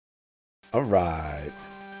All right.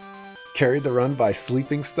 Carried the run by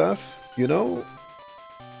sleeping stuff. You know,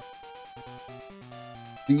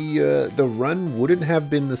 the run wouldn't have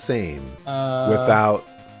been the same without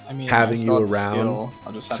I mean, I having still you have the around skill.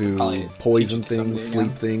 I'll just have to to probably poison teach it to things, somebody sleep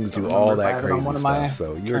again. things, Don't do remember all if I that have it on crazy one of my stuff.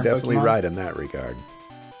 So you're current definitely Pokemon. right in that regard.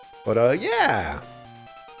 But yeah,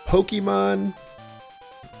 Pokemon.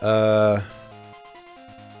 Yeah,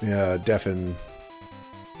 Deafin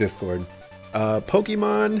Discord.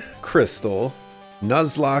 Pokemon Crystal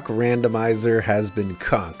Nuzlocke Randomizer has been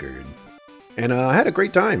conquered. And I had a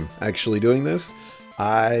great time actually doing this.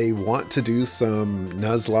 I want to do some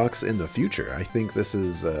Nuzlockes in the future. I think this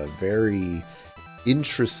is a very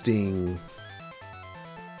interesting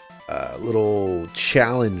little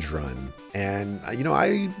challenge run. And, you know,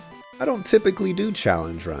 I don't typically do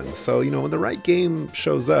challenge runs. So, you know, when the right game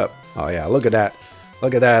shows up. Oh, yeah, look at that.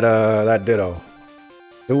 Look at that, that Ditto.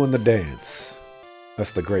 Doing the dance.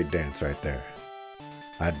 That's the great dance right there.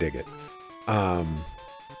 I dig it.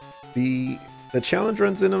 The challenge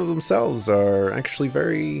runs in of themselves are actually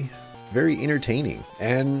very, very entertaining.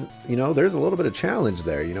 And, you know, there's a little bit of challenge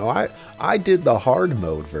there. You know, I did the hard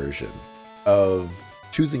mode version of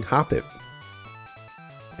choosing Hoppip.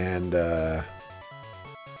 And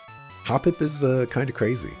Hoppip is kind of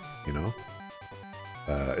crazy, you know?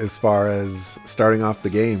 As far as starting off the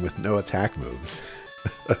game with no attack moves.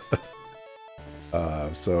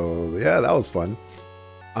 So yeah, that was fun.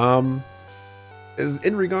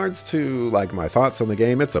 In regards to like my thoughts on the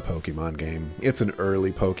game, it's a Pokemon game. It's an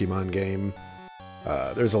early Pokemon game.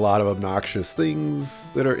 There's a lot of obnoxious things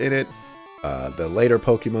that are in it. The later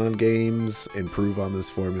Pokemon games improve on this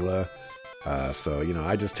formula. So, you know,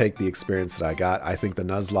 I just take the experience that I got. I think the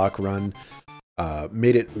Nuzlocke run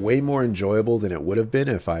made it way more enjoyable than it would have been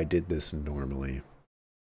if I did this normally.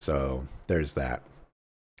 So there's that.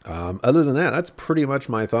 Other than that, that's pretty much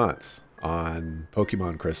my thoughts on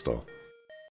Pokemon Crystal.